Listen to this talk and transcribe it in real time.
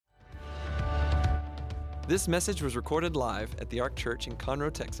This message was recorded live at the Ark Church in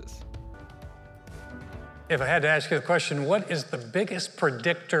Conroe, Texas. If I had to ask you the question, what is the biggest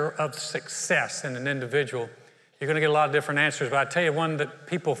predictor of success in an individual? You're going to get a lot of different answers, but I tell you one that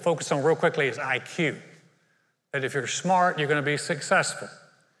people focus on real quickly is IQ. That if you're smart, you're going to be successful.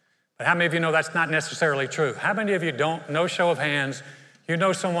 But how many of you know that's not necessarily true? How many of you don't, no show of hands, you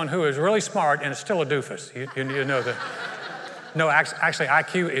know someone who is really smart and is still a doofus? You know that. No, actually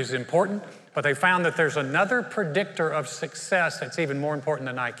IQ is important, but they found that there's another predictor of success that's even more important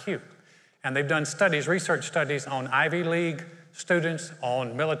than IQ. And they've done studies, research studies on Ivy League students,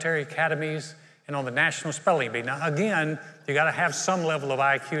 on military academies, and on the National Spelling Bee. Now again, you gotta have some level of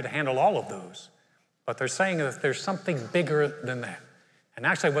IQ to handle all of those. But they're saying that there's something bigger than that. And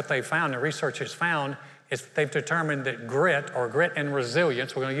actually what they found, the researchers found, is they've determined that grit and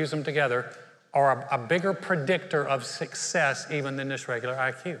resilience, we're gonna use them together, are a bigger predictor of success even than this regular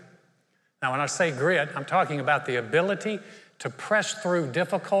IQ. Now, when I say grit, I'm talking about the ability to press through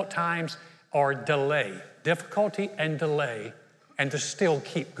difficult times or delay, difficulty and delay, and to still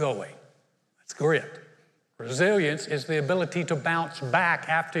keep going. That's grit. Resilience is the ability to bounce back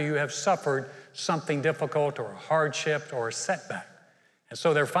after you have suffered something difficult or a hardship or a setback. And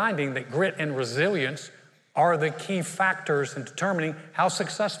so they're finding that grit and resilience are the key factors in determining how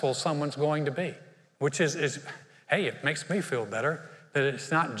successful someone's going to be, which is hey, it makes me feel better that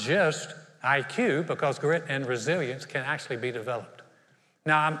it's not just IQ, because grit and resilience can actually be developed.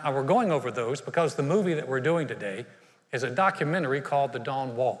 Now, we're going over those because the movie that we're doing today is a documentary called The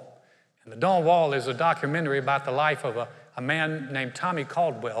Dawn Wall. And The Dawn Wall is a documentary about the life of a man named Tommy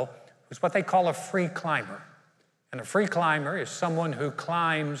Caldwell, who's what they call a free climber. And a free climber is someone who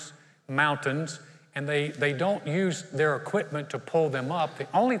climbs mountains and they don't use their equipment to pull them up. The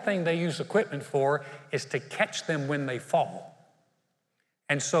only thing they use equipment for is to catch them when they fall.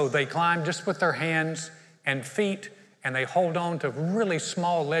 And so they climb just with their hands and feet, and they hold on to really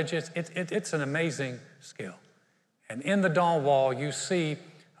small ledges. It's an amazing skill. And in The Dawn Wall, you see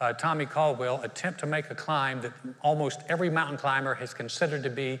Tommy Caldwell attempt to make a climb that almost every mountain climber has considered to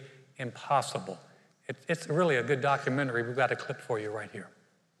be impossible. It's really a good documentary. We've got a clip for you right here.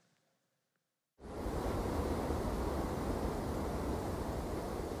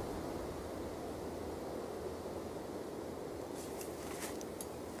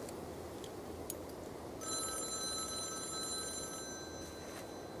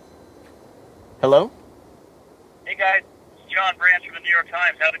 Hello? Hey guys, it's John Branch from the New York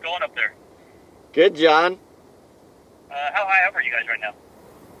Times. How's it going up there? Good, John. How high up are you guys right now?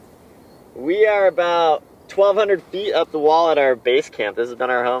 We are about 1,200 feet up the wall at our base camp. This has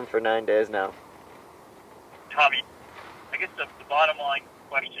been our home for 9 days now. Tommy, I guess the bottom line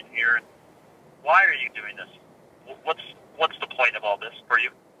question here is, why are you doing this? What's the point of all this for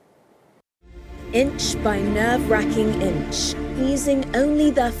you? Inch by nerve-wracking inch, using only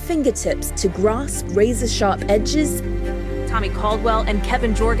their fingertips to grasp razor-sharp edges, Tommy Caldwell and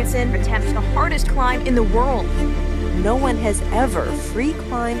Kevin Jorgensen attempt the hardest climb in the world. No one has ever free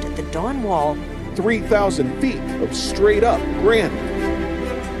climbed the Dawn Wall. 3,000 feet of straight-up granite.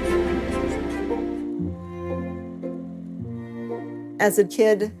 As a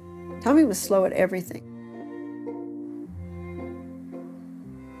kid, Tommy was slow at everything.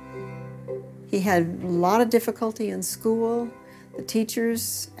 He had a lot of difficulty in school. The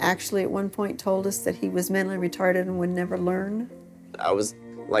teachers actually at one point told us that he was mentally retarded and would never learn. I was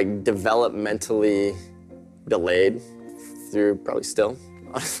like developmentally delayed through, probably still,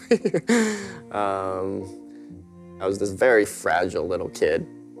 honestly. I was this very fragile little kid,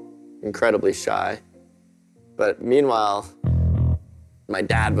 incredibly shy. But meanwhile, my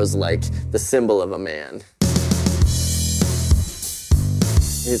dad was like the symbol of a man.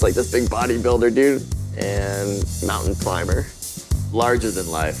 He's like this big bodybuilder dude and mountain climber, larger than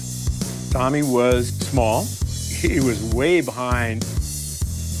life. Tommy was small. He was way behind,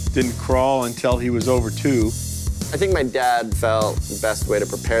 didn't crawl until he was over 2. I think my dad felt the best way to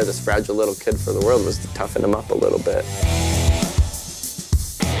prepare this fragile little kid for the world was to toughen him up a little bit.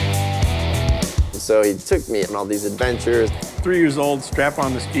 And so he took me on all these adventures. 3 years old, strap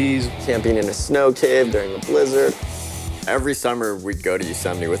on the skis. Camping in a snow cave during the blizzard. Every summer, we'd go to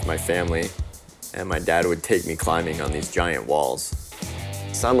Yosemite with my family, and my dad would take me climbing on these giant walls.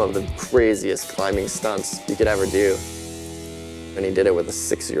 Some of the craziest climbing stunts you could ever do, and he did it with a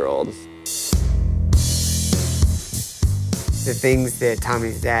 6-year-old. The things that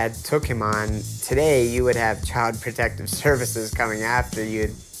Tommy's dad took him on, today you would have Child Protective Services coming after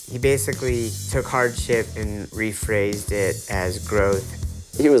you. He basically took hardship and rephrased it as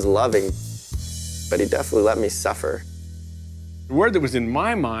growth. He was loving, but he definitely let me suffer. The word that was in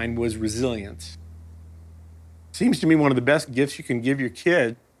my mind was resilience. Seems to me one of the best gifts you can give your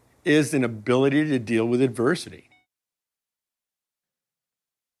kid is an ability to deal with adversity.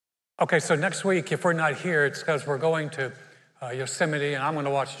 Okay, so next week, if we're not here, it's because we're going to Yosemite, and I'm going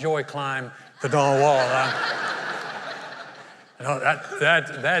to watch Joy climb the Dawn Wall. No,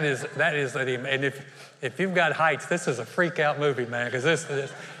 that is, and if you've got heights, this is a freak out movie, man, because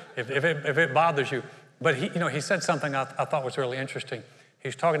if it bothers you. But he said something I thought was really interesting.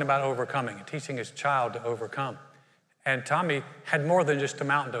 He's talking about overcoming and teaching his child to overcome. And Tommy had more than just a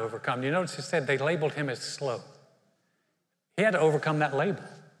mountain to overcome. You notice he said they labeled him as slow. He had to overcome that label.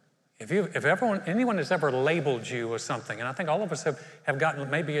 If anyone has ever labeled you as something, and I think all of us have gotten,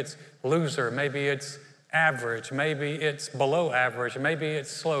 maybe it's loser, maybe it's average, maybe it's below average, maybe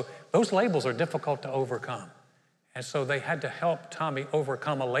it's slow. Those labels are difficult to overcome. And so they had to help Tommy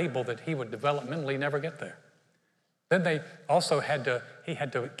overcome a label that he would developmentally never get there. Then they also had to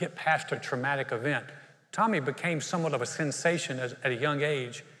get past a traumatic event. Tommy became somewhat of a sensation at a young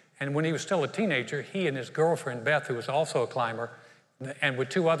age. And when he was still a teenager, he and his girlfriend, Beth, who was also a climber, and with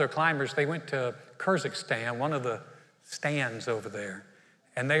 2 other climbers, they went to Kyrgyzstan, one of the stands over there.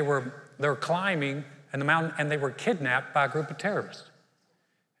 And they were climbing in the mountain, and they were kidnapped by a group of terrorists.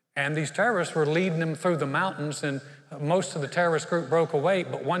 And these terrorists were leading them through the mountains, and most of the terrorist group broke away,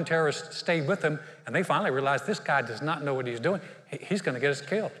 but one terrorist stayed with them, and they finally realized this guy does not know what he's doing. He's going to get us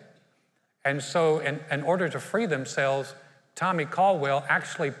killed. And so in order to free themselves, Tommy Caldwell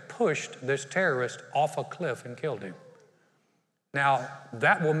actually pushed this terrorist off a cliff and killed him. Now,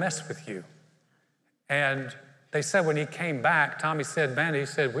 that will mess with you. And they said when he came back, Tommy said, man,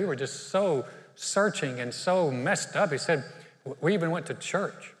 we were just so searching and so messed up. He said, we even went to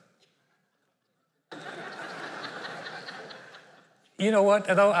church. You know what,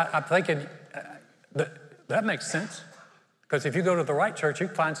 though? I'm thinking that makes sense. Because if you go to the right church, you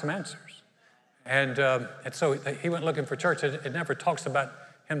can find some answers. And so he went looking for church. It never talks about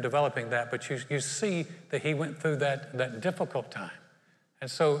him developing that, but you see that he went through that difficult time. And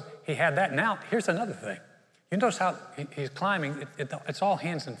so he had that. Now, here's another thing. You notice how he's climbing. It's all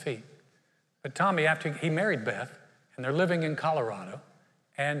hands and feet. But Tommy, after he married Beth, and they're living in Colorado,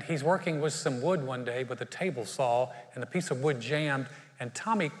 and he's working with some wood one day with a table saw, and the piece of wood jammed, and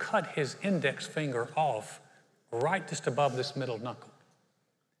Tommy cut his index finger off right just above this middle knuckle.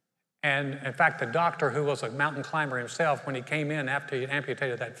 And in fact, the doctor, who was a mountain climber himself, when he came in after he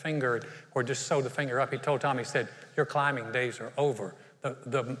amputated that finger or just sewed the finger up, he told Tommy, he said, your climbing days are over.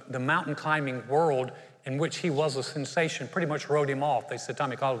 The mountain climbing world in which he was a sensation pretty much wrote him off. They said,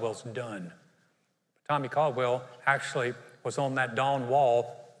 Tommy Caldwell's done. Tommy Caldwell actually was on that Dawn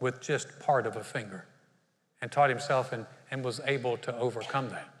Wall with just part of a finger and taught himself and was able to overcome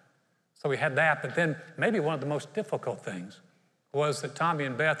that. So we had that, but then maybe one of the most difficult things was that Tommy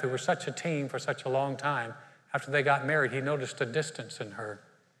and Beth, who were such a team for such a long time, after they got married, he noticed a distance in her,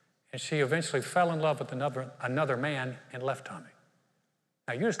 and she eventually fell in love with another man and left Tommy.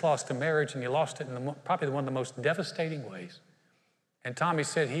 Now, you just lost a marriage, and you lost it in probably one of the most devastating ways. And Tommy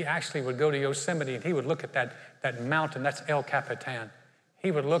said he actually would go to Yosemite, and he would look at that mountain. That's El Capitan.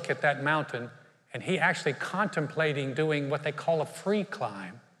 He would look at that mountain, and he actually contemplating doing what they call a free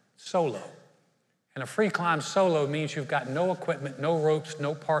climb solo. And a free climb solo means you've got no equipment, no ropes,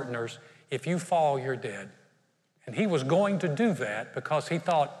 no partners. If you fall, you're dead. And he was going to do that because he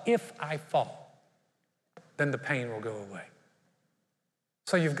thought, if I fall, then the pain will go away.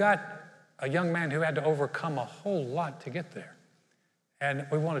 So you've got a young man who had to overcome a whole lot to get there. And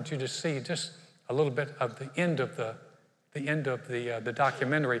we wanted you to see just a little bit of the end of the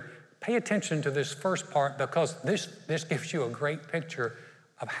documentary. Pay attention to this first part, because this gives you a great picture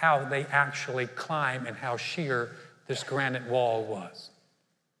of how they actually climb and how sheer this granite wall was.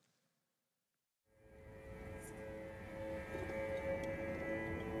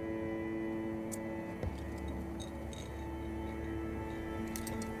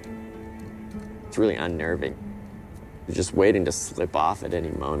 It's really unnerving. You're just waiting to slip off at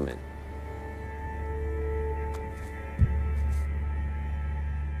any moment.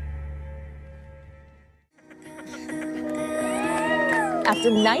 After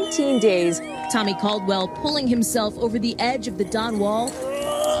 19 days, Tommy Caldwell pulling himself over the edge of the Dawn Wall,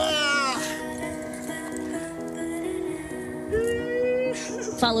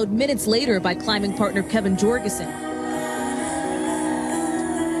 followed minutes later by climbing partner Kevin Jorgensen.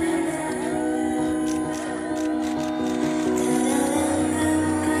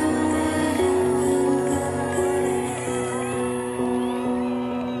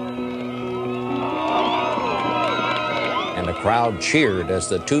 The crowd cheered as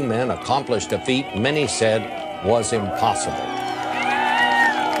the 2 men accomplished a feat many said was impossible.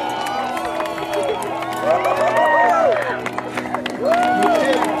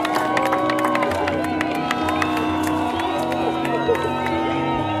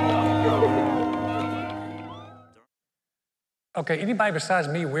 Okay, anybody besides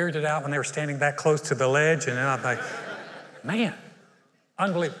me weirded out when they were standing that close to the ledge? And then I'm like, man,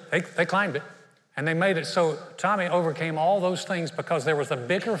 unbelievable. They climbed it, and they made it. So Tommy overcame all those things because there was a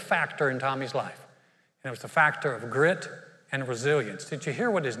bigger factor in Tommy's life. And it was the factor of grit and resilience. Did you hear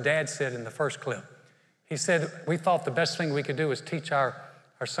what his dad said in the first clip? He said, we thought the best thing we could do is teach our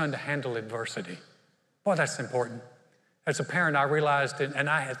son to handle adversity. Boy, that's important. As a parent, I realized, and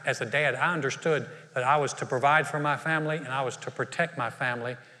as a dad, I understood that I was to provide for my family and I was to protect my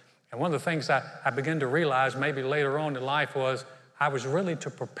family. And one of the things I began to realize maybe later on in life was I was really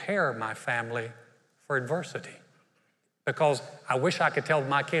to prepare my family for adversity. Because I wish I could tell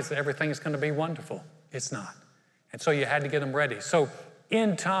my kids that everything's going to be wonderful. It's not. And so you had to get them ready. So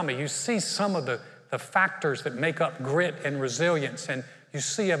in Tommy, you see some of the factors that make up grit and resilience. And you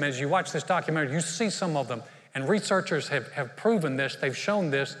see them as you watch this documentary, you see some of them. And researchers have proven this, they've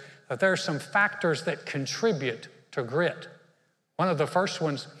shown this, that there are some factors that contribute to grit. One of the first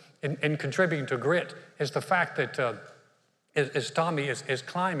ones in contributing to grit is the fact that as Tommy is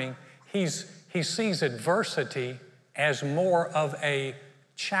climbing, he sees adversity as more of a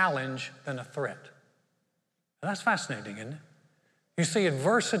challenge than a threat. And that's fascinating, isn't it? You see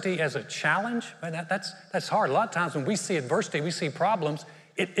adversity as a challenge? That's hard. A lot of times when we see adversity, we see problems,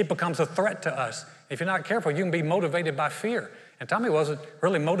 it becomes a threat to us. If you're not careful, you can be motivated by fear. And Tommy wasn't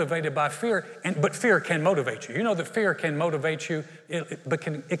really motivated by fear, but fear can motivate you. You know that fear can motivate you, but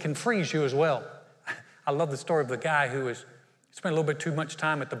it can freeze you as well. I love the story of the guy who spent a little bit too much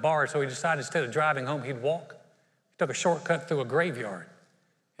time at the bar, so he decided instead of driving home, he'd walk. He took a shortcut through a graveyard.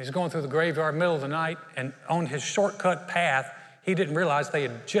 He's going through the graveyard middle of the night, and on his shortcut path, he didn't realize they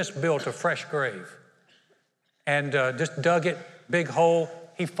had just built a fresh grave. And just dug it, big hole,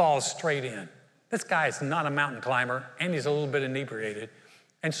 he falls straight in. This guy is not a mountain climber, and he's a little bit inebriated.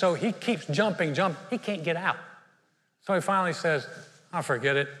 And so he keeps jumping. He can't get out. So he finally says, I'll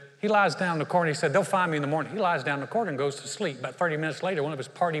forget it. He lies down in the corner. He said, they'll find me in the morning. He lies down in the corner and goes to sleep. About 30 minutes later, one of his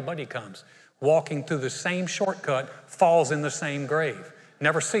party buddy comes, walking through the same shortcut, falls in the same grave.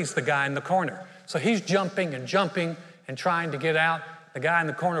 Never sees the guy in the corner. So he's jumping and trying to get out. The guy in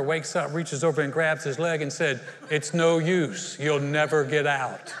the corner wakes up, reaches over and grabs his leg and said, it's no use. You'll never get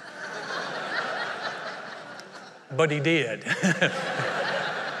out. But he did.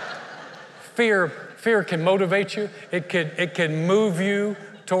 Fear can motivate you. It can move you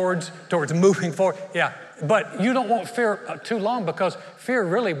towards moving forward. Yeah, but you don't want fear too long because fear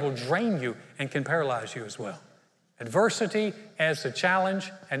really will drain you and can paralyze you as well. Adversity as a challenge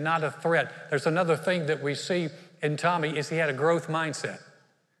and not a threat. There's another thing that we see in Tommy is he had a growth mindset.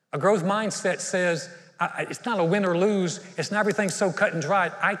 A growth mindset says, it's not a win or lose. It's not everything's so cut and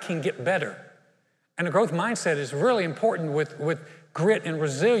dried. I can get better. And a growth mindset is really important with grit and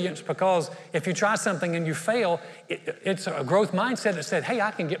resilience because if you try something and you fail, it's a growth mindset that said, hey, I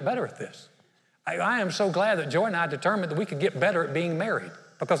can get better at this. I am so glad that Joy and I determined that we could get better at being married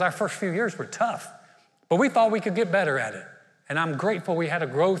because our first few years were tough. But we thought we could get better at it. And I'm grateful we had a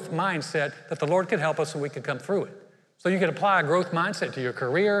growth mindset that the Lord could help us and we could come through it. So you could apply a growth mindset to your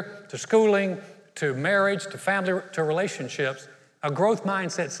career, to schooling, to marriage, to family, to relationships. A growth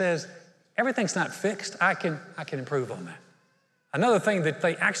mindset says, everything's not fixed. I can improve on that. Another thing that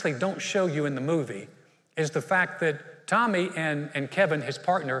they actually don't show you in the movie is the fact that Tommy and Kevin, his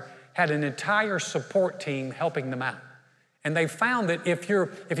partner, had an entire support team helping them out. And they found that if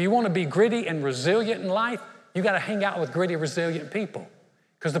you want to be gritty and resilient in life, you got to hang out with gritty, resilient people.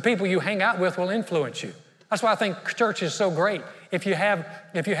 Because the people you hang out with will influence you. That's why I think church is so great. If you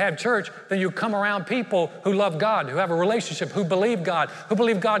have church, then you come around people who love God, who have a relationship, who believe God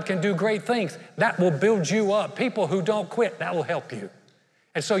can do great things. That will build you up. People who don't quit, that will help you.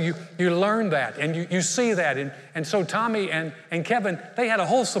 And so you learn that and you see that. And so Tommy and Kevin, they had a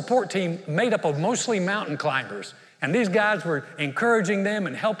whole support team made up of mostly mountain climbers. And these guys were encouraging them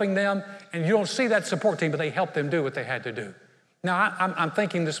and helping them. And you don't see that support team, but they helped them do what they had to do. Now, I'm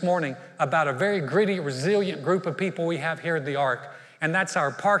thinking this morning about a very gritty, resilient group of people we have here at the Ark, and that's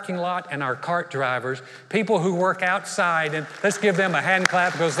our parking lot and our cart drivers, people who work outside, and let's give them a hand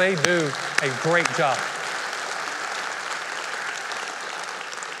clap because they do a great job.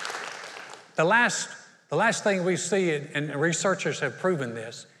 The last thing we see, and researchers have proven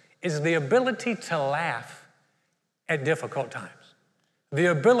this, is the ability to laugh at difficult times.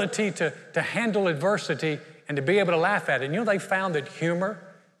 The ability to handle adversity and to be able to laugh at it. And you know, they found that humor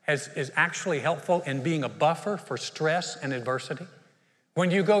is actually helpful in being a buffer for stress and adversity.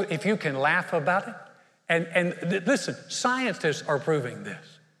 If you can laugh about it, and listen, scientists are proving this.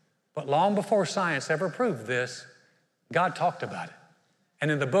 But long before science ever proved this, God talked about it. And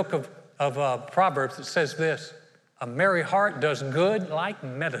in the book of Proverbs, it says this, A merry heart does good like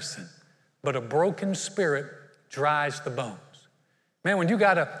medicine, but a broken spirit dries the bones. Man, when you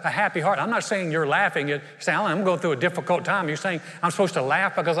got a happy heart, I'm not saying you're laughing. You're saying, I'm going through a difficult time. You're saying, I'm supposed to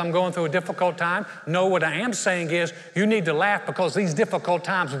laugh because I'm going through a difficult time? No, what I am saying is you need to laugh because these difficult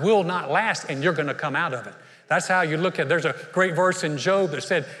times will not last and you're going to come out of it. That's how you look at it. There's a great verse in Job that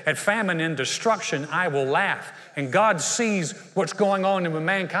said, at famine and destruction, I will laugh. And God sees what's going on in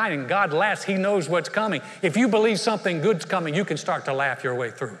mankind, and God laughs. He knows what's coming. If you believe something good's coming, you can start to laugh your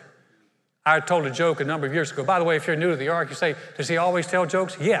way through it. I told a joke a number of years ago. By the way, if you're new to the Ark, you say, does he always tell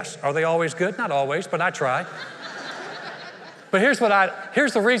jokes? Yes. Are they always good? Not always, but I try. But here's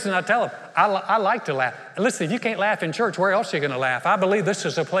the reason I tell them. I like to laugh. And listen, if you can't laugh in church, where else are you going to laugh? I believe this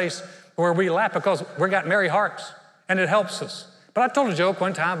is a place where we laugh because we've got merry hearts, and it helps us. But I told a joke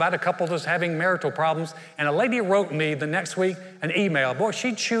one time about a couple that's having marital problems, and a lady wrote me the next week an email. Boy,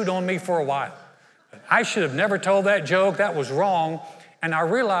 she chewed on me for a while. I should have never told that joke. That was wrong. And I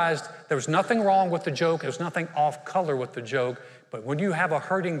realized there was nothing wrong with the joke. There was nothing off color with the joke. But when you have a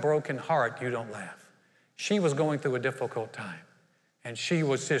hurting, broken heart, you don't laugh. She was going through a difficult time, and she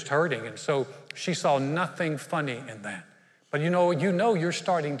was just hurting. And so she saw nothing funny in that. But you know you're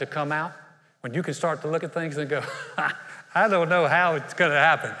starting to come out when you can start to look at things and go, I don't know how it's going to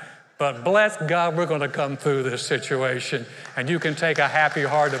happen, but bless God, we're going to come through this situation. And you can take a happy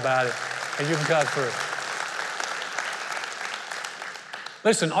heart about it, and you can come through.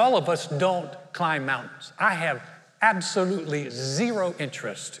 Listen, all of us don't climb mountains. I have absolutely zero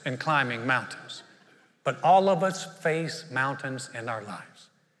interest in climbing mountains, but all of us face mountains in our lives.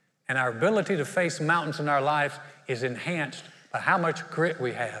 And our ability to face mountains in our lives is enhanced by how much grit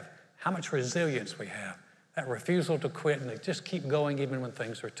we have, how much resilience we have, that refusal to quit and to just keep going even when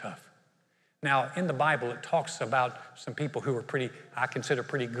things are tough. Now, in the Bible, it talks about some people who are I consider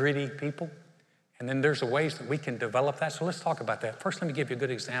pretty gritty people. And then there's ways that we can develop that. So let's talk about that. First, let me give you a good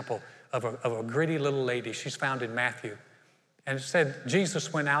example of a gritty little lady. She's found in Matthew. And it said,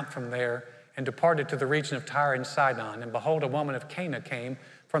 Jesus went out from there and departed to the region of Tyre and Sidon. And behold, a woman of Canaan came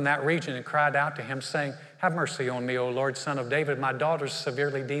from that region and cried out to him, saying, have mercy on me, O Lord, Son of David. My daughter's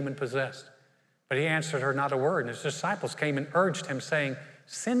severely demon-possessed. But he answered her not a word. And his disciples came and urged him, saying,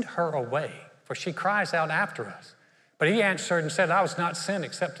 send her away, for she cries out after us. But he answered and said, I was not sent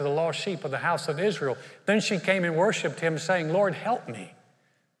except to the lost sheep of the house of Israel. Then she came and worshiped him, saying, Lord, help me.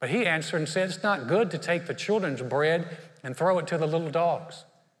 But he answered and said, it's not good to take the children's bread and throw it to the little dogs.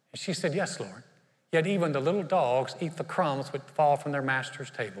 And she said, yes, Lord. Yet even the little dogs eat the crumbs which fall from their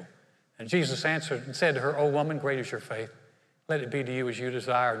master's table. And Jesus answered and said to her, O woman, great is your faith. Let it be to you as you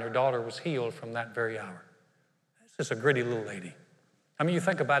desire. And her daughter was healed from that very hour. This is a gritty little lady. I mean, you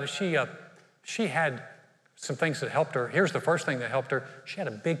think about it, she had some things that helped her. Here's the first thing that helped her. She had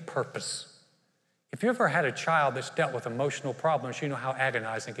a big purpose. If you ever had a child that's dealt with emotional problems, you know how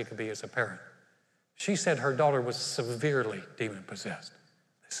agonizing it can be as a parent. She said her daughter was severely demon-possessed.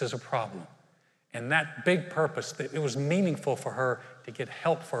 This is a problem. And that big purpose, it was meaningful for her to get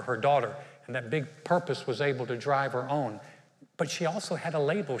help for her daughter. And that big purpose was able to drive her on. But she also had a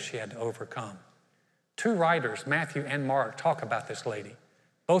label she had to overcome. Two writers, Matthew and Mark, talk about this lady.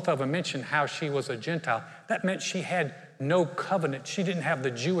 Both of them mentioned how she was a Gentile. That meant she had no covenant. She didn't have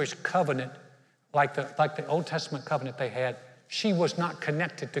the Jewish covenant like the Old Testament covenant they had. She was not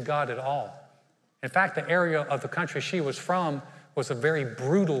connected to God at all. In fact, the area of the country she was from was a very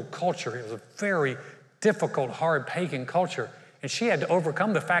brutal culture. It was a very difficult, hard pagan culture. And she had to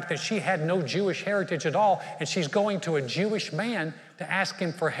overcome the fact that she had no Jewish heritage at all, and she's going to a Jewish man to ask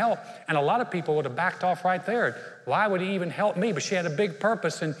him for help. And a lot of people would have backed off right there. Why would he even help me? But she had a big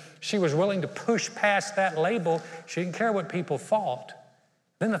purpose, and she was willing to push past that label. She didn't care what people thought.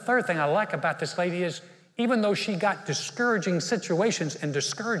 Then the third thing I like about this lady is, even though she got discouraging situations and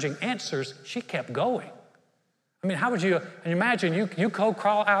discouraging answers, she kept going. I mean, how would you imagine you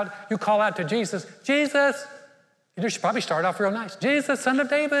call out to Jesus, Jesus. You should probably start off real nice. Jesus, Son of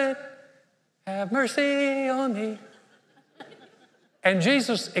David, have mercy on me. And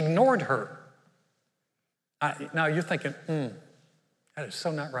Jesus ignored her. Now you're thinking, that is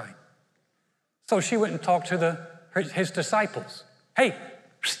so not right. So she went and talked to his disciples. Hey,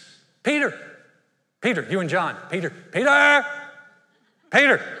 Peter, you and John, Peter,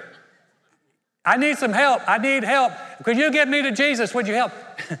 I need some help. I need help. Could you get me to Jesus? Would you help?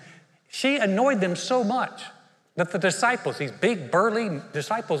 She annoyed them so much that the disciples, these big, burly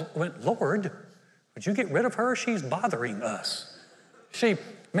disciples, went, Lord, would you get rid of her? She's bothering us. She's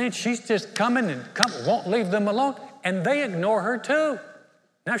just coming won't leave them alone. And they ignore her too.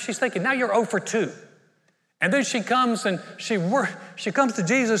 Now she's thinking, now you're 0 for 2. And then she comes and she comes to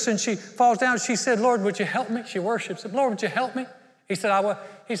Jesus and she falls down. She said, Lord, would you help me? She worships him. Lord, would you help me? He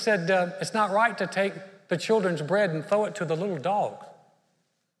said, it's not right to take the children's bread and throw it to the little dogs.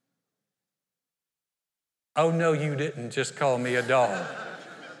 Oh, no, you didn't just call me a dog.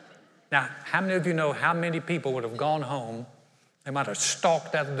 Now, how many of you know how many people would have gone home? They might have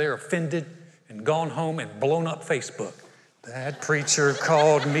stalked out of there offended and gone home and blown up Facebook. That preacher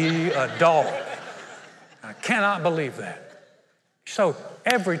called me a dog. I cannot believe that. So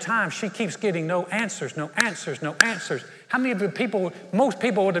every time she keeps getting no answers, no answers, no answers. How many of the people, most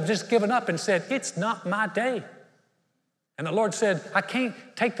people would have just given up and said, it's not my day. And the Lord said, I can't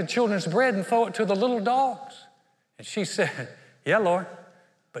take the children's bread and throw it to the little dogs. And she said, yeah, Lord,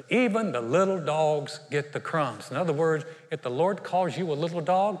 but even the little dogs get the crumbs. In other words, if the Lord calls you a little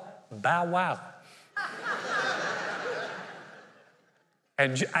dog, bow wow.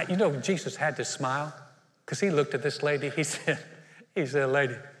 And you know, Jesus had to smile because he looked at this lady. He said,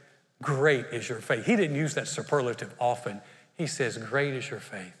 lady, great is your faith. He didn't use that superlative often. He says, great is your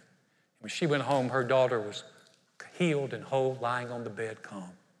faith. When she went home, her daughter was healed and whole, lying on the bed,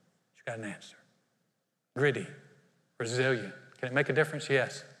 calm. She got an answer. Gritty, resilient. Can it make a difference?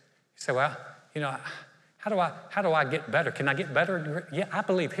 Yes. You say, well, you know, how do I get better? Can I get better? Yeah, I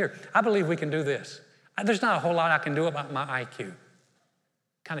believe we can do this. There's not a whole lot I can do about my IQ.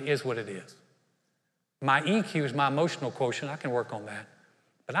 Kind of is what it is. My EQ is my emotional quotient. I can work on that.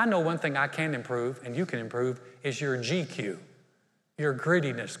 But I know one thing I can improve, and you can improve, is your GQ, your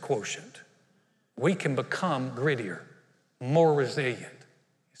grittiness quotient. We can become grittier, more resilient.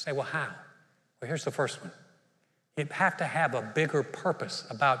 You say, well, how? Well, here's the first one. You have to have a bigger purpose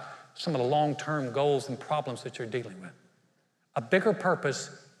about some of the long-term goals and problems that you're dealing with. A bigger purpose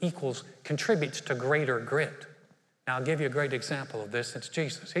contributes to greater grit. Now, I'll give you a great example of this. It's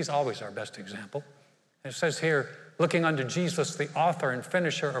Jesus. He's always our best example. And it says here, looking unto Jesus, the author and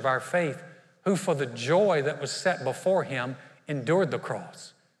finisher of our faith, who for the joy that was set before him endured the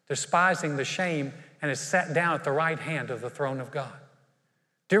cross, despising the shame, and is sat down at the right hand of the throne of God.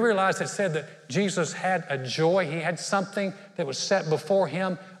 Do you realize it said that Jesus had a joy? He had something that was set before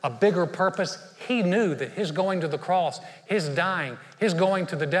him, a bigger purpose. He knew that his going to the cross, his dying, his going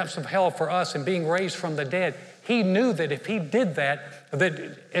to the depths of hell for us and being raised from the dead, he knew that if he did that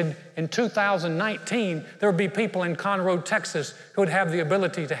in 2019, there would be people in Conroe, Texas, who would have the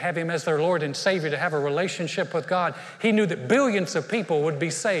ability to have him as their Lord and Savior, to have a relationship with God. He knew that billions of people would be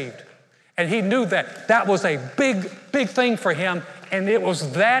saved. And he knew that that was a big, big thing for him. And it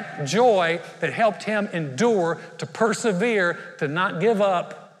was that joy that helped him endure, to persevere, to not give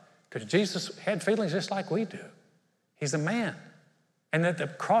up. Because Jesus had feelings just like we do. He's a man. And that the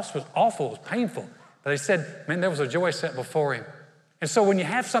cross was awful, it was painful. But they said, man, there was a joy set before him. And so when you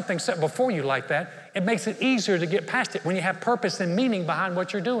have something set before you like that, it makes it easier to get past it when you have purpose and meaning behind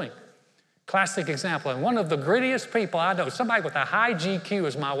what you're doing. Classic example, and one of the grittiest people I know, somebody with a high GQ,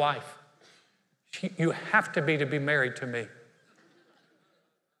 is my wife. You have to be married to me.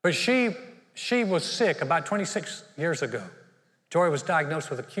 But she was sick about 26 years ago. Joy was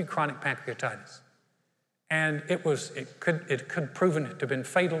diagnosed with acute chronic pancreatitis. And it could proven to have been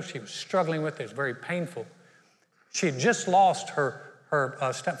fatal. She was struggling with it. It was very painful. She had just lost her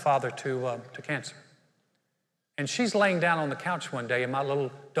stepfather to cancer. And she's laying down on the couch one day, and my little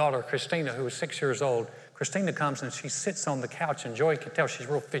daughter, Christina, who was 6 years old, Christina comes and she sits on the couch, and Joy can tell she's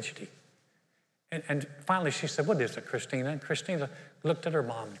real fidgety. And finally she said, what is it, Christina? And Christina looked at her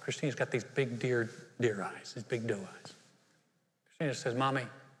mom, and Christina's got these big deer eyes, these big doe eyes. Christina says, Mommy,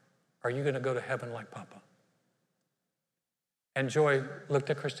 are you going to go to heaven like Papa? And Joy looked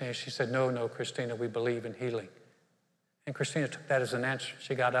at Christina. She said, no, Christina, we believe in healing. And Christina took that as an answer.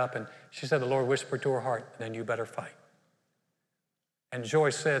 She got up and she said, the Lord whispered to her heart, then you better fight. And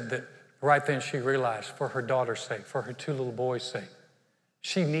Joy said that right then she realized, for her daughter's sake, for her two little boys' sake,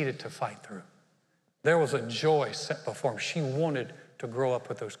 she needed to fight through. There was a joy set before her. She wanted to grow up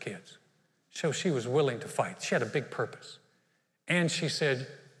with those kids. So she was willing to fight. She had a big purpose. And she said,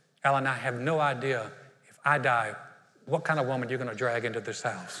 Alan, I have no idea if I die, what kind of woman you're going to drag into this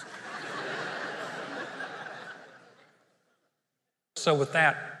house. So with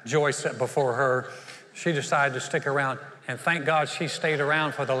that joy set before her, she decided to stick around. And thank God she stayed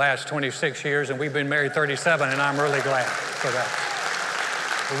around for the last 26 years, and we've been married 37, and I'm really glad for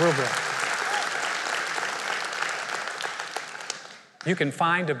that. We're real glad. You can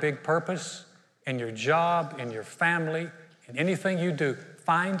find a big purpose in your job, in your family, in anything you do.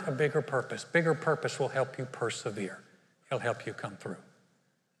 Find a bigger purpose. Bigger purpose will help you persevere. It'll help you come through.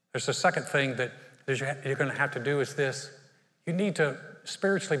 There's a second thing that you're going to have to do is this. You need to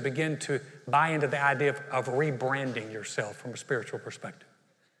spiritually begin to buy into the idea of rebranding yourself from a spiritual perspective.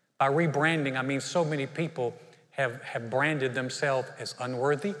 By rebranding, I mean so many people have branded themselves as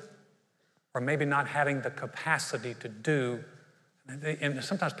unworthy or maybe not having the capacity to do. And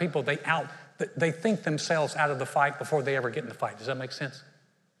sometimes people, they think themselves out of the fight before they ever get in the fight. Does that make sense?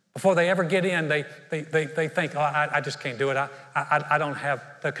 Before they ever get in, they think, oh, I just can't do it. I don't have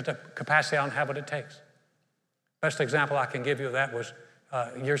the capacity. I don't have what it takes. Best example I can give you of that was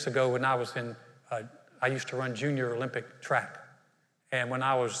years ago when I was I used to run junior Olympic track. And when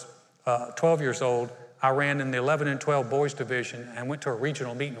I was 12 years old, I ran in the 11 and 12 boys division and went to a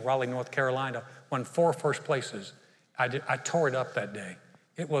regional meet in Raleigh, North Carolina, won 4 first places. I tore it up that day.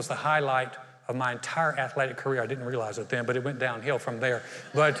 It was the highlight of my entire athletic career. I didn't realize it then, but it went downhill from there.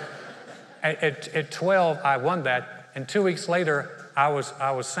 But at 12, I won that. And 2 weeks later, I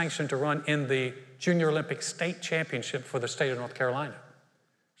was sanctioned to run in the Junior Olympic State Championship for the state of North Carolina.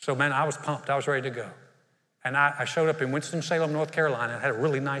 So, man, I was pumped. I was ready to go. And I showed up in Winston-Salem, North Carolina. I had a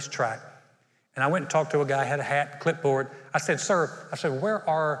really nice track. And I went and talked to a guy, had a hat, clipboard. I said, sir,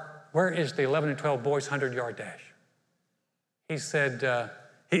 where is the 11 and 12 boys 100-yard dash? He said,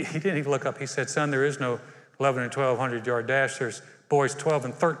 he didn't even look up. He said, son, there is no 11 and 12 100-yard dash. There's boys 12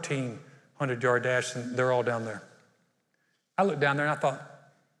 and 13 100-yard dash, and they're all down there. I looked down there and I thought,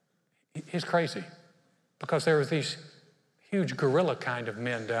 he's crazy, because there were these huge gorilla kind of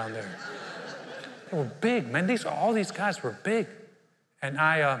men down there. They were big, man. All these guys were big. And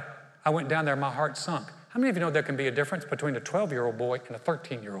I went down there, my heart sunk. How many of you know there can be a difference between a 12-year-old boy and a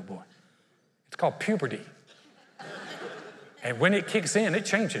 13-year-old boy? It's called puberty. And when it kicks in, it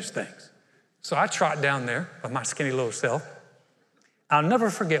changes things. So I trot down there with my skinny little self. I'll never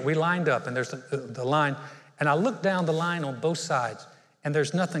forget, we lined up, and there's the line, and I looked down the line on both sides, and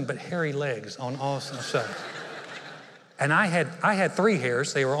there's nothing but hairy legs on all sides. And I had 3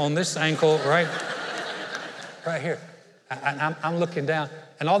 hairs. They were on this ankle, right here. I'm looking down,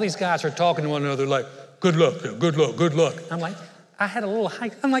 and all these guys are talking to one another like, good luck, good luck, good luck. I'm like, I had a little high,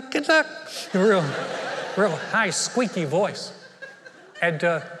 I'm like, good luck. Real high, squeaky voice. And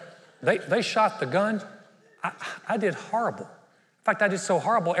they shot the gun. I did horrible. In fact, I did so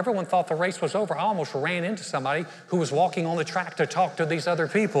horrible, everyone thought the race was over. I almost ran into somebody who was walking on the track to talk to these other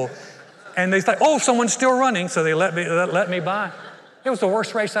people. And they thought, oh, someone's still running, so they let me by. It was the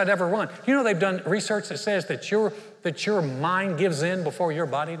worst race I'd ever run. You know, they've done research that says that your mind gives in before your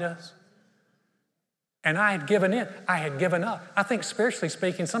body does. And I had given in. I had given up. I think spiritually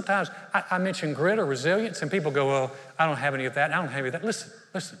speaking, sometimes I mention grit or resilience, and people go, well, I don't have any of that. I don't have any of that.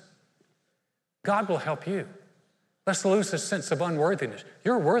 Listen. God will help you. Let's lose this sense of unworthiness.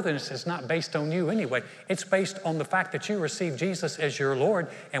 Your worthiness is not based on you anyway. It's based on the fact that you receive Jesus as your Lord.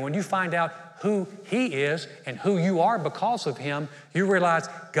 And when you find out who He is and who you are because of Him, you realize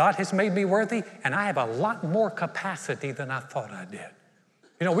God has made me worthy, and I have a lot more capacity than I thought I did.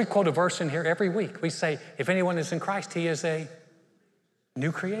 You know, we quote a verse in here every week. We say, if anyone is in Christ, he is a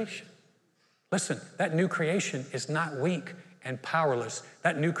new creation. Listen, that new creation is not weak and powerless.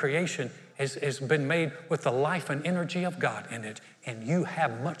 That new creation has been made with the life and energy of God in it, and you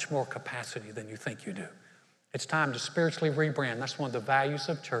have much more capacity than you think you do. It's time to spiritually rebrand. That's one of the values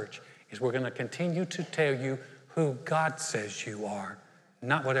of church, is we're going to continue to tell you who God says you are,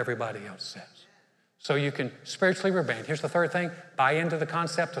 not what everybody else says. So you can spiritually rebrand. Here's the third thing. Buy into the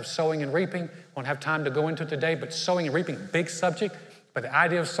concept of sowing and reaping. Won't have time to go into it today, but sowing and reaping, big subject. But the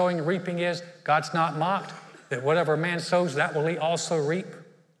idea of sowing and reaping is God's not mocked, that whatever a man sows, that will he also reap.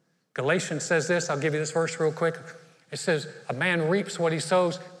 Galatians says this. I'll give you this verse real quick. It says, a man reaps what he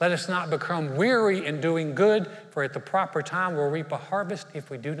sows. Let us not become weary in doing good, for at the proper time we'll reap a harvest if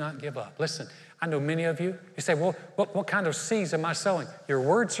we do not give up. Listen, I know many of you say, well, what kind of seeds am I sowing? Your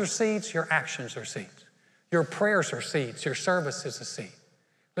words are seeds, your actions are seeds. Your prayers are seeds, your service is a seed.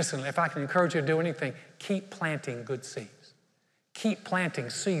 Listen, if I can encourage you to do anything, keep planting good seeds. Keep planting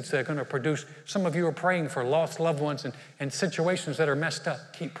seeds that are going to produce. Some of you are praying for lost loved ones and situations that are messed up.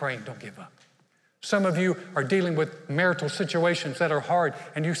 Keep praying, don't give up. Some of you are dealing with marital situations that are hard,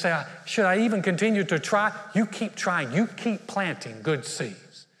 and you say, should I even continue to try? You keep trying. You keep planting good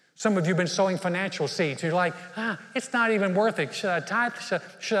seeds. Some of you have been sowing financial seeds. You're like, it's not even worth it. Should I tithe?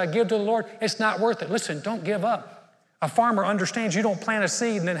 Should I give to the Lord? It's not worth it. Listen, don't give up. A farmer understands you don't plant a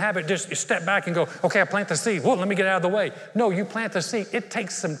seed and then have it just step back and go, okay, I plant the seed. Well, let me get out of the way. No, you plant the seed. It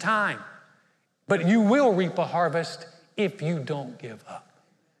takes some time. But you will reap a harvest if you don't give up.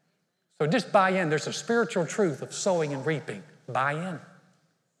 So just buy in. There's a spiritual truth of sowing and reaping. Buy in.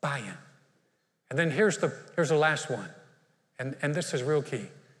 Buy in. And then here's the last one. And this is real key.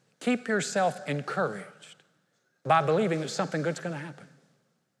 Keep yourself encouraged by believing that something good's going to happen.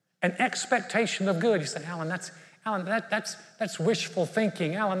 An expectation of good. You say, Alan, that's wishful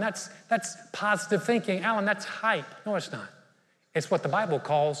thinking. Alan, that's positive thinking. Alan, that's hype. No, it's not. It's what the Bible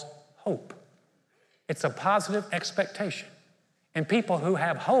calls hope. It's a positive expectation. And people who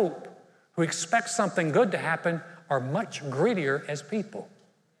have hope, who expect something good to happen, are much grittier as people.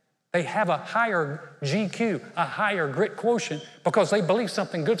 They have a higher GQ, a higher grit quotient, because they believe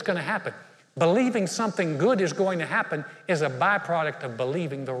something good's going to happen. Believing something good is going to happen is a byproduct of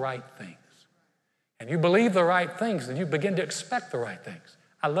believing the right things. And you believe the right things, then you begin to expect the right things.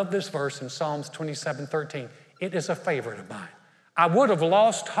 I love this verse in Psalms 27:13. It is a favorite of mine. I would have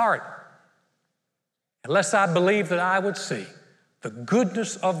lost heart unless I believed that I would see the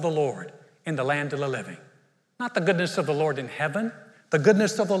goodness of the Lord in the land of the living. Not the goodness of the Lord in heaven, the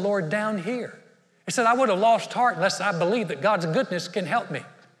goodness of the Lord down here. He said, I would have lost heart unless I believed that God's goodness can help me.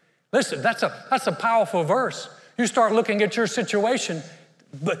 Listen, that's a powerful verse. You start looking at your situation,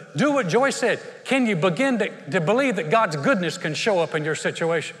 but do what Joyce said. Can you begin to believe that God's goodness can show up in your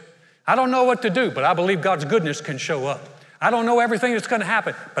situation? I don't know what to do, but I believe God's goodness can show up. I don't know everything that's going to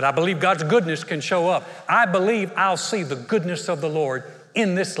happen, but I believe God's goodness can show up. I believe I'll see the goodness of the Lord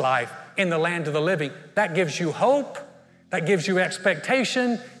in this life, in the land of the living. That gives you hope. That gives you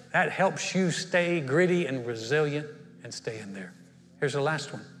expectation. That helps you stay gritty and resilient and stay in there. Here's the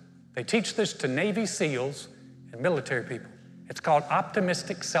last one. They teach this to Navy SEALs and military people. It's called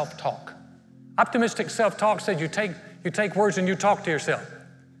optimistic self-talk. Optimistic self-talk says you take words and you talk to yourself.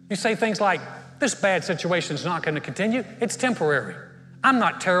 You say things like, this bad situation is not going to continue. It's temporary. I'm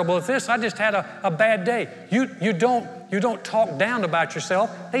not terrible at this. I just had a bad day. You don't talk down about yourself.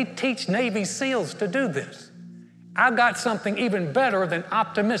 They teach Navy SEALs to do this. I've got something even better than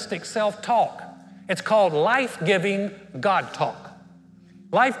optimistic self-talk. It's called life-giving God talk.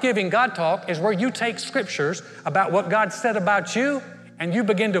 Life-giving God talk is where you take scriptures about what God said about you and you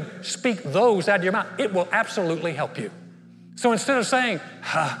begin to speak those out of your mouth. It will absolutely help you. So instead of saying,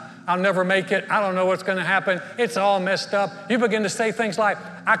 I'll never make it, I don't know what's going to happen, it's all messed up, you begin to say things like,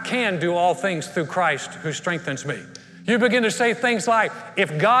 I can do all things through Christ who strengthens me. You begin to say things like,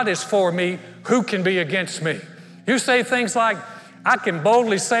 if God is for me, who can be against me? You say things like, I can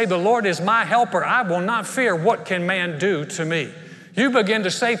boldly say the Lord is my helper. I will not fear what can man do to me. You begin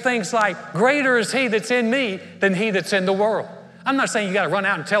to say things like, greater is he that's in me than he that's in the world. I'm not saying you got to run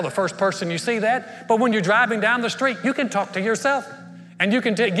out and tell the first person you see that, but when you're driving down the street, you can talk to yourself. And you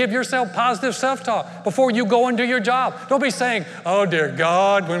can give yourself positive self-talk before you go and do your job. Don't be saying, oh, dear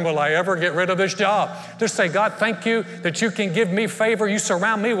God, when will I ever get rid of this job? Just say, God, thank you that you can give me favor. You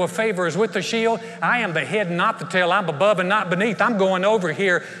surround me with favor as with the shield. I am the head and not the tail. I'm above and not beneath. I'm going over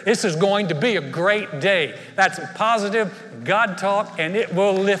here. This is going to be a great day. That's positive God talk, and it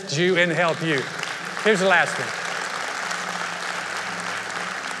will lift you and help you. Here's the last one.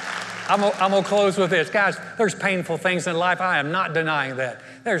 I'm going to close with this. Guys, there's painful things in life. I am not denying that.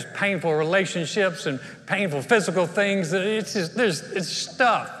 There's painful relationships and painful physical things. It's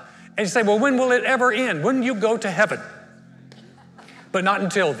stuff. And you say, well, when will it ever end? When you go to heaven? But not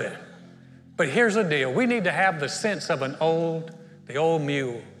until then. But here's the deal. We need to have the sense of the old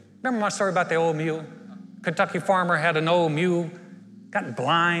mule. Remember my story about the old mule? Kentucky farmer had an old mule, got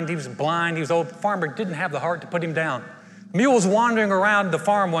blind. He was blind. He was old. The farmer didn't have the heart to put him down. Mule was wandering around the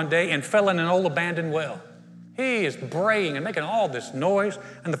farm one day and fell in an old abandoned well. He is braying and making all this noise.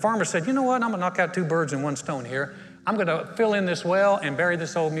 And the farmer said, you know what? I'm going to knock out two birds in one stone here. I'm going to fill in this well and bury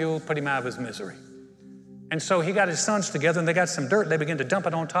this old mule, put him out of his misery. And so he got his sons together and they got some dirt. They began to dump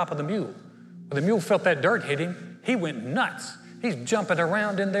it on top of the mule. When the mule felt that dirt hit him, he went nuts. He's jumping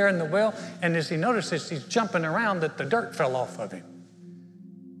around in there in the well. And as he notices he's jumping around, that the dirt fell off of him.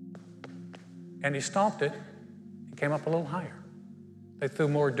 And he stomped it. Came up a little higher. They threw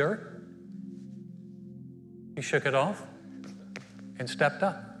more dirt. He shook it off and stepped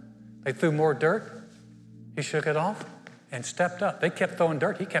up. They threw more dirt. He shook it off and stepped up. They kept throwing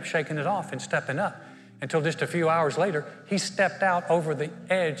dirt. He kept shaking it off and stepping up until just a few hours later, he stepped out over the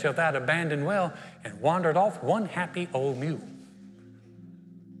edge of that abandoned well and wandered off, one happy old mule.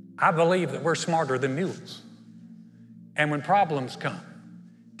 I believe that we're smarter than mules. And when problems come,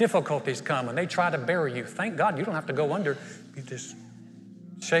 difficulties come and they try to bury you, thank God you don't have to go under. You just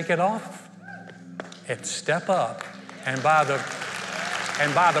shake it off and step up, and by the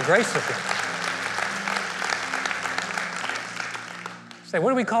grace of God. Say,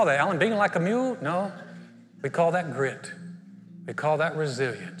 what do we call that, Alan? Being like a mule? No, we call that grit. We call that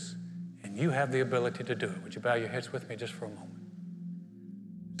resilience. And you have the ability to do it. Would you bow your heads with me just for a moment?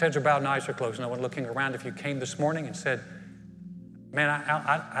 Heads are bowed and eyes are closed. No one looking around. If you came this morning and said, man,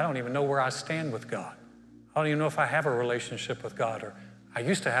 I don't even know where I stand with God. I don't even know if I have a relationship with God, or I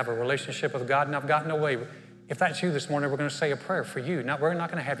used to have a relationship with God and I've gotten away. If that's you this morning, we're going to say a prayer for you. We're not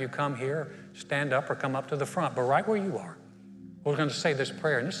going to have you come here, stand up, or come up to the front, but right where you are, we're going to say this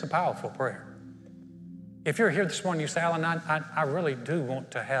prayer, and this is a powerful prayer. If you're here this morning, you say, Alan, I really do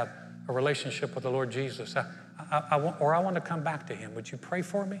want to have a relationship with the Lord Jesus, I want to come back to him. Would you pray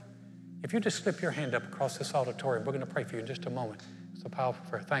for me? If you just slip your hand up across this auditorium, we're going to pray for you in just a moment. It's a powerful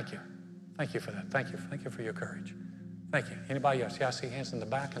prayer. Thank you. Thank you for that. Thank you. Thank you for your courage. Thank you. Anybody else? Yeah, I see hands in the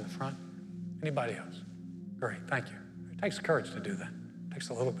back and the front. Anybody else? Great. Thank you. It takes courage to do that. It takes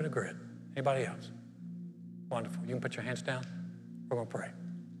a little bit of grit. Anybody else? Wonderful. You can put your hands down. We're going to pray.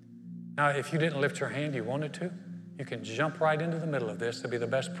 Now, if you didn't lift your hand, you wanted to, you can jump right into the middle of this. It'll be the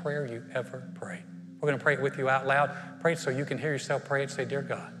best prayer you ever prayed. We're going to pray it with you out loud. Pray it so you can hear yourself pray it. Say, dear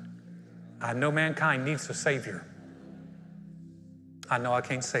God, I know mankind needs a Savior. I know I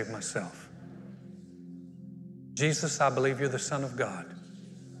can't save myself. Jesus, I believe you're the Son of God.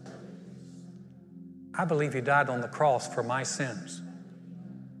 I believe you died on the cross for my sins.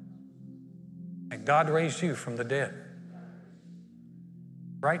 And God raised you from the dead.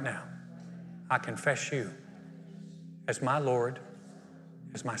 Right now, I confess you as my Lord,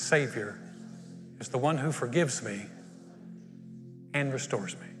 as my Savior, as the one who forgives me and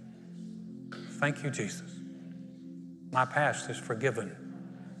restores me. Thank you, Jesus. My past is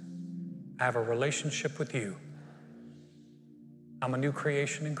forgiven. I have a relationship with you. I'm a new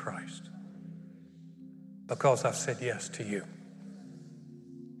creation in Christ because I've said yes to you.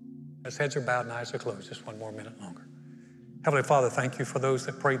 As heads are bowed and eyes are closed, just one more minute longer. Heavenly Father, thank you for those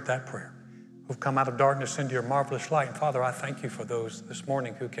that prayed that prayer, who've come out of darkness into your marvelous light. And Father, I thank you for those this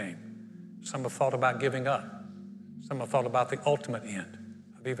morning who came. Some have thought about giving up. Some have thought about the ultimate end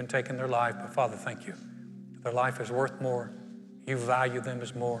of even taking their life. But Father, thank you. Their life is worth more. You value them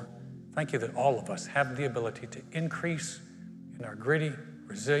as more. Thank you that all of us have the ability to increase in our gritty,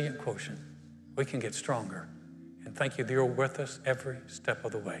 resilient quotient. We can get stronger. And thank you that you're with us every step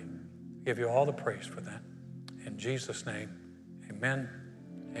of the way. I give you all the praise for that. In Jesus' name, amen,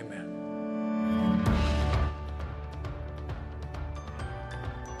 amen.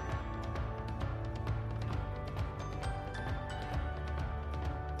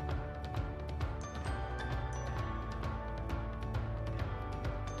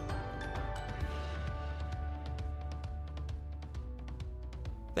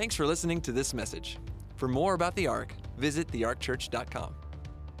 Thanks for listening to this message. For more about the Ark, visit thearkchurch.com.